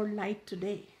have more light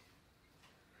today.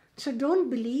 So don't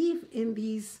believe in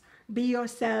these, be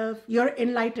yourself, you're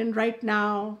enlightened right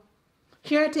now.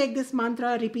 Here, take this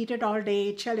mantra, repeat it all day,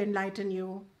 it shall enlighten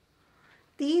you.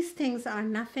 These things are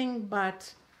nothing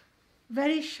but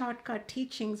very shortcut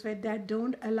teachings that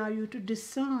don't allow you to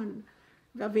discern.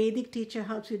 The Vedic teacher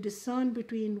helps you discern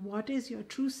between what is your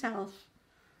true self.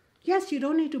 Yes, you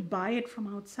don't need to buy it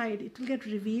from outside. It will get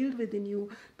revealed within you.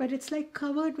 But it's like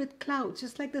covered with clouds,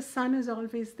 just like the sun is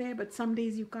always there, but some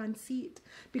days you can't see it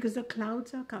because the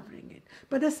clouds are covering it.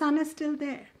 But the sun is still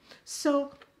there.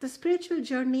 So the spiritual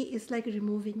journey is like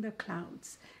removing the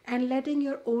clouds and letting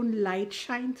your own light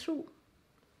shine through.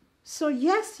 So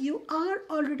yes, you are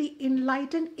already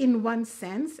enlightened in one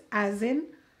sense, as in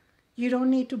you don't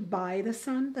need to buy the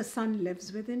sun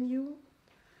lives within you.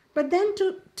 But then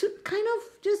to kind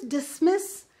of just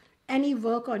dismiss any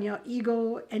work on your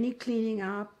ego, any cleaning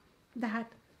up, that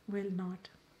will not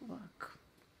work.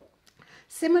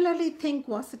 Similarly, think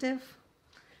positive.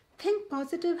 Think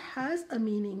positive has a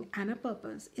meaning and a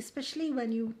purpose, especially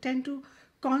when you tend to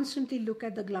constantly look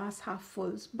at the glass half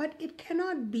full, but it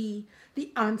cannot be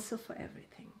the answer for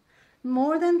everything.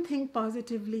 More than think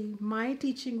positively, my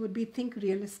teaching would be think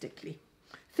realistically,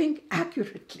 think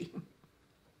accurately.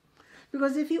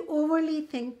 Because if you overly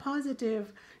think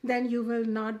positive, then you will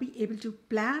not be able to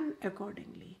plan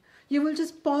accordingly. You will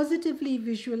just positively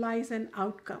visualize an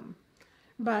outcome,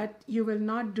 but you will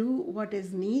not do what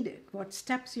is needed, what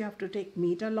steps you have to take.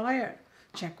 Meet a lawyer,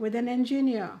 check with an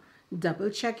engineer, double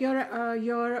check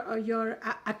your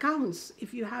accounts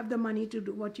if you have the money to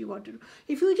do what you want to do.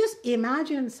 If you just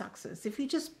imagine success, if you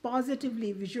just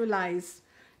positively visualize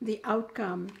the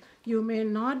outcome, you may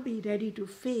not be ready to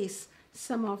face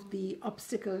some of the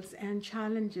obstacles and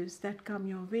challenges that come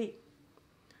your way.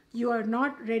 You are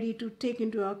not ready to take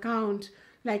into account,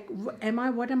 like,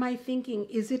 what am I thinking?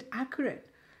 Is it accurate?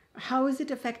 How is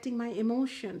it affecting my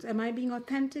emotions? Am I being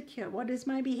authentic here? What is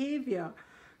my behavior?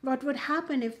 What would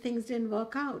happen if things didn't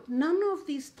work out? None of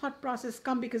these thought processes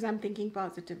come because I'm thinking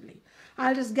positively.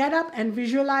 I'll just get up and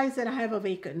visualize that I have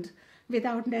awakened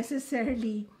without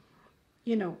necessarily,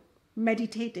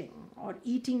 meditating or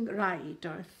eating right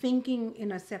or thinking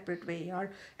in a separate way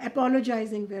or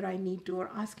apologizing where I need to or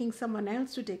asking someone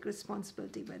else to take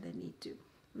responsibility where they need to.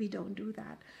 We don't do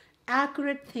that.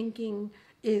 Accurate thinking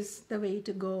is the way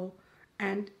to go,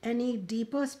 and any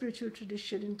deeper spiritual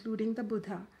tradition, including the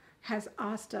Buddha, has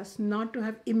asked us not to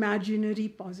have imaginary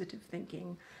positive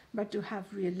thinking, but to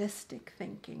have realistic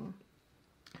thinking.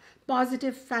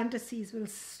 Positive fantasies will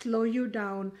slow you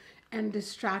down and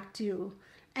distract you.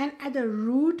 And at the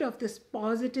root of this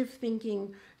positive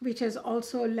thinking, which has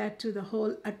also led to the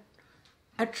whole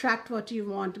attract what you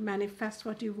want, manifest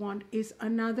what you want, is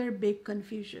another big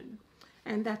confusion.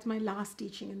 And that's my last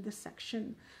teaching in this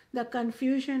section. The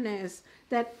confusion is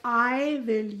that I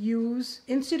will use,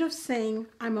 instead of saying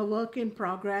I'm a work in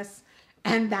progress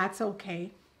and that's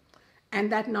okay, and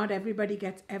that not everybody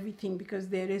gets everything because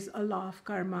there is a law of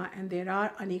karma and there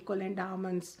are unequal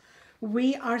endowments,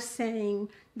 we are saying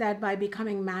that by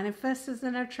becoming manifestors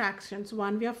and attractions,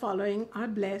 one, we are following our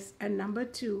bliss, and number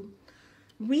two,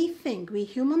 we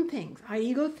human things, our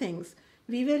ego thinks,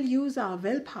 we will use our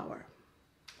willpower,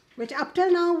 which up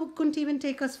till now couldn't even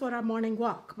take us for our morning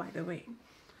walk, by the way.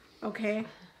 Okay?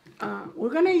 We're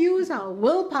going to use our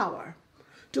willpower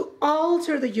to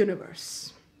alter the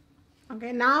universe.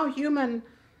 Okay? Now human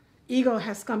ego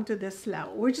has come to this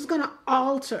level. We're just going to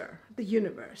alter the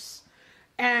universe.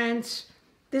 And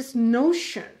this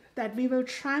notion that we will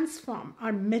transform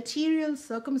our material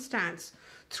circumstance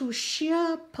through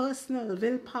sheer personal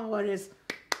willpower is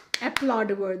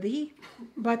applaud-worthy,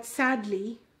 but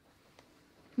sadly,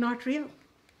 not real.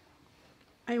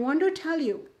 I want to tell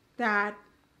you that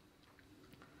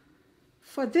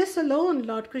for this alone,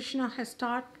 Lord Krishna has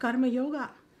taught Karma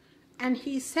Yoga. And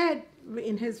he said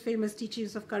in his famous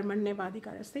teachings of Karmanye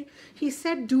Vadikaraste, he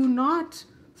said, do not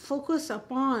focus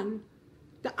upon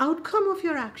the outcome of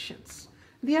your actions.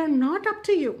 They are not up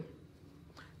to you.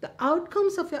 The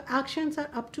outcomes of your actions are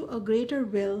up to a greater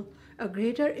will, a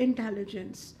greater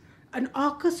intelligence, an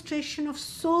orchestration of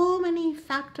so many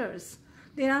factors.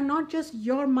 They are not just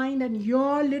your mind and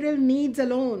your little needs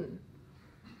alone.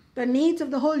 The needs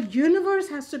of the whole universe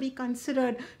has to be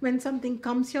considered when something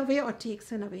comes your way or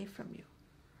takes it away from you.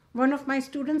 One of my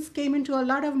students came into a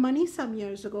lot of money some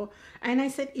years ago, and I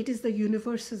said, it is the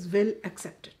universe's will,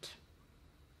 accept it.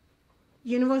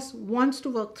 Universe wants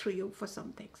to work through you for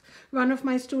some things. One of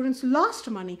my students lost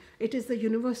money. It is the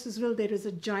universe's will. There is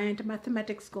a giant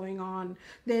mathematics going on.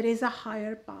 There is a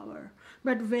higher power.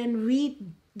 But when we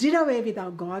did away with our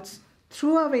gods,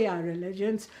 threw away our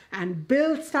religions, and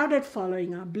started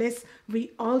following our bliss,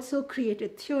 we also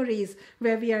created theories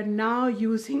where we are now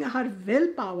using our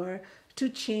willpower to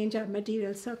change our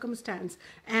material circumstance.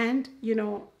 And, you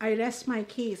know, I rest my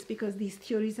case because these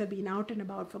theories have been out and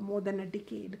about for more than a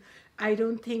decade. I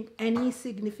don't think any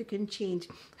significant change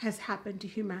has happened to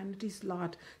humanity's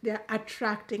lot. They are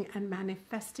attracting and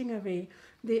manifesting away.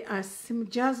 They are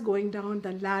just going down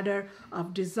the ladder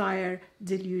of desire,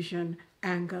 delusion,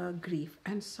 anger, grief,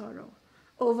 and sorrow.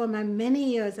 Over my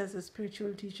many years as a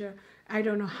spiritual teacher, I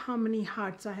don't know how many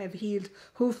hearts I have healed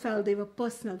who felt they were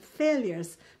personal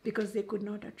failures because they could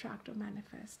not attract or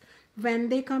manifest. When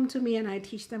they come to me and I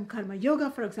teach them karma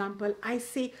yoga, for example, I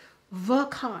say,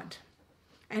 work hard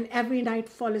and every night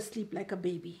fall asleep like a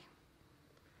baby.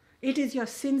 It is your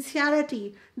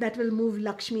sincerity that will move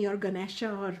Lakshmi or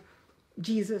Ganesha or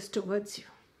Jesus towards you,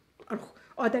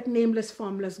 or that nameless,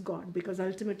 formless God, because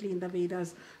ultimately in the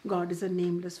Vedas, God is a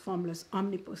nameless, formless,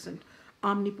 omnipotent,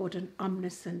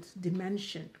 omniscient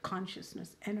dimension,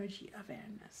 consciousness, energy,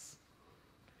 awareness.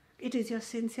 It is your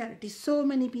sincerity. So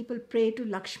many people pray to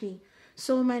Lakshmi.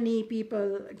 So many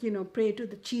people, you know, pray to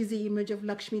the cheesy image of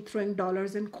Lakshmi throwing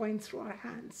dollars and coins through our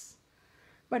hands.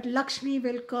 But Lakshmi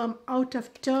will come out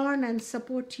of turn and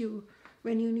support you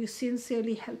when you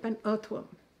sincerely help an earthworm.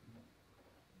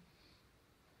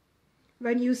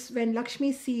 When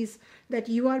Lakshmi sees that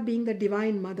you are being the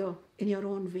divine mother in your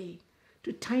own way,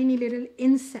 to tiny little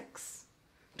insects,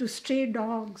 to stray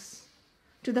dogs,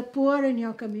 to the poor in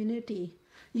your community,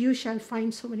 you shall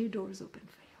find so many doors open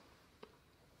for you.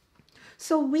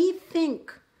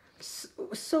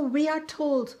 So we are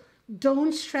told,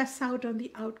 don't stress out on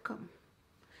the outcome.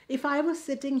 If I was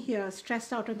sitting here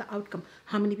stressed out on the outcome,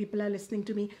 how many people are listening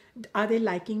to me? Are they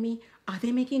liking me? Are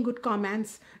they making good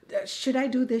comments? Should I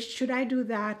do this? Should I do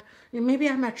that? Maybe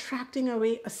I'm attracting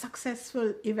away a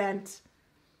successful event.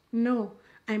 No,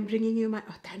 I'm bringing you my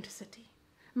authenticity,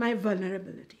 my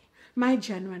vulnerability, my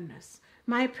genuineness,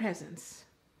 my presence,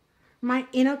 my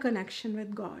inner connection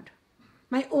with God,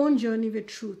 my own journey with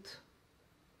truth.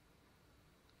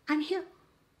 I'm here.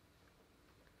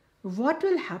 What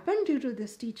will happen due to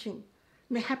this teaching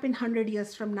may happen 100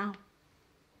 years from now.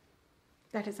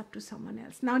 That is up to someone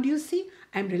else. Now, do you see?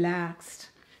 I'm relaxed.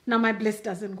 Now my bliss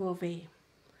doesn't go away.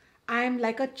 I'm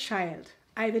like a child.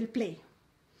 I will play.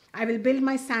 I will build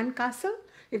my sand castle.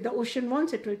 If the ocean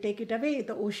wants, it will take it away. If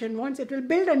the ocean wants, it will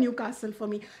build a new castle for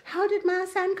me. How did my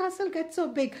sand castle get so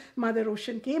big? Mother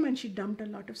Ocean came and she dumped a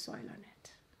lot of soil on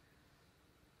it.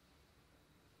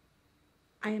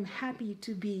 I am happy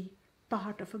to be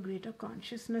part of a greater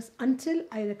consciousness until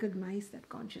I recognize that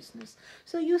consciousness.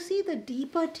 So you see, the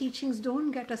deeper teachings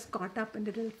don't get us caught up in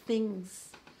little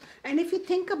things. And if you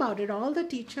think about it, all the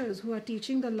teachers who are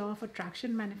teaching the law of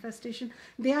attraction manifestation,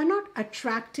 they are not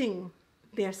attracting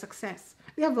their success.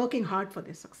 They are working hard for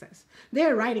their success. They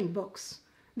are writing books.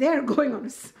 They are going on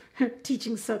a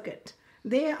teaching circuit.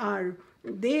 They are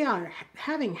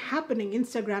having happening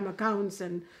Instagram accounts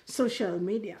and social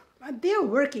media. They are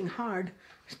working hard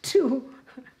to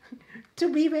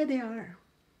be where they are,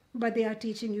 but they are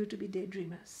teaching you to be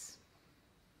daydreamers.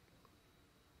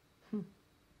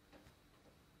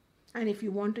 And if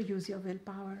you want to use your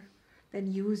willpower,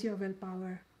 then use your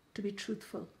willpower to be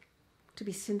truthful, to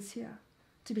be sincere,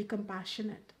 to be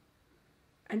compassionate,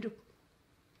 and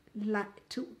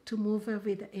to move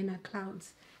away the inner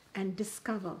clouds and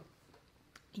discover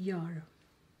your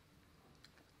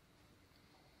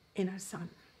inner sun.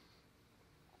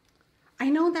 I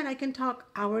know that I can talk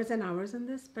hours and hours on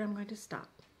this, but I'm going to stop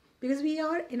because we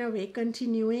are, in a way,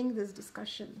 continuing this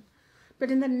discussion.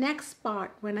 But in the next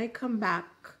part, when I come back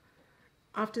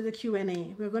after the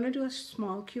Q&A, we're going to do a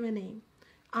small Q&A.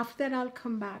 After that, I'll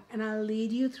come back and I'll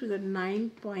lead you through the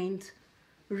 9-point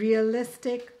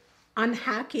realistic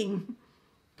unhacking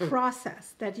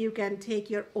process that you can take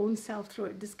your own self through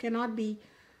it.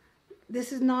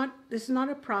 This is not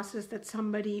a process that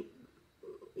somebody,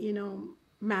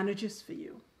 manages for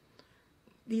you.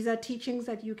 These are teachings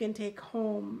that you can take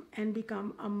home and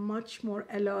become a much more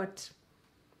alert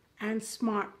and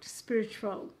smart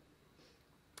spiritual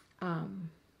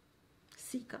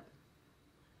seeker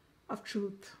of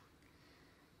truth.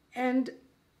 And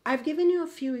I've given you a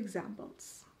few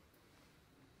examples.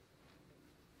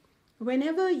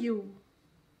 Whenever you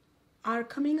are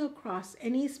coming across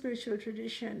any spiritual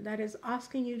tradition that is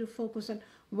asking you to focus on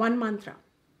one mantra,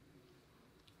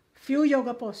 few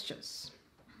yoga postures,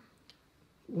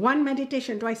 one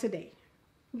meditation twice a day,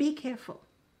 be careful.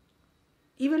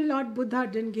 Even Lord Buddha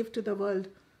didn't give to the world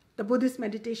the Buddhist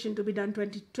meditation to be done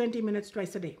 20 minutes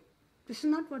twice a day. This is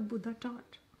not what Buddha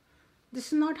taught. This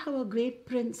is not how a great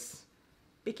prince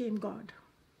became God.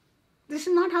 This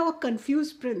is not how a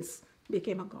confused prince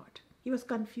became a god. He was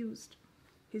confused.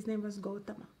 His name was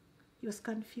Gautama. He was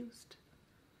confused.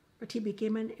 but he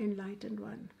became an enlightened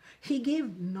one. He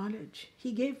gave knowledge.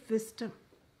 He gave wisdom.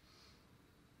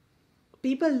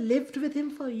 People lived with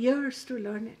him for years to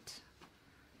learn it.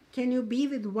 Can you be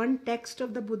with one text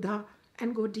of the Buddha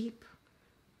and go deep?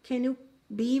 Can you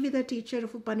be with a teacher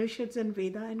of Upanishads and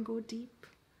Veda and go deep?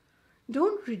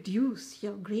 Don't reduce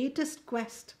your greatest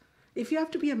quest. If you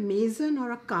have to be a mason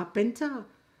or a carpenter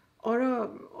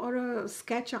or a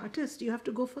sketch artist, you have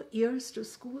to go for years to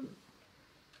school.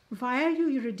 Why are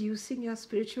you reducing your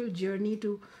spiritual journey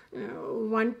to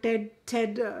one TED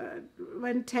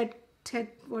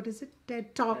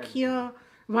talk here,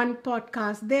 one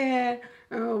podcast there,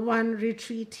 one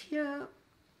retreat here?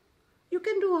 You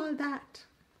can do all that,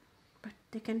 but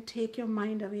they can take your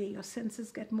mind away. Your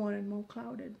senses get more and more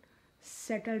clouded.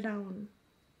 Settle down,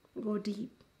 go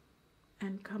deep,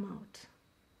 and come out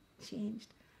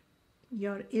changed.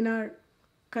 Your inner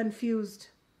confused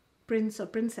prince or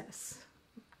princess,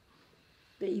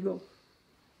 the ego,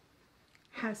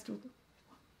 has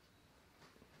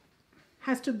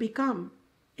to become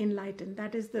enlightened.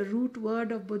 That is the root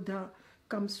word of Buddha,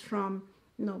 comes from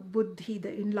buddhi,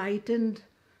 the enlightened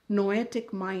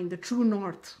noetic mind, the true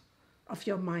north of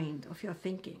your mind, of your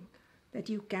thinking, that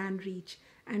you can reach.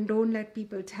 And don't let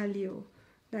people tell you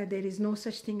that there is no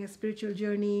such thing as spiritual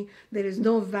journey, there is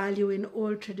no value in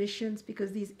old traditions,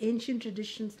 because these ancient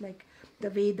traditions like the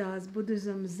Vedas,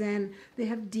 Buddhism, Zen, they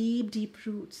have deep, deep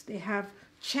roots. They have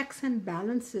checks and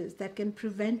balances that can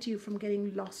prevent you from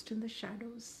getting lost in the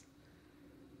shadows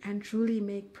and truly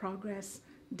make progress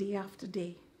day after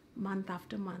day, month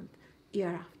after month,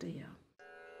 year after year.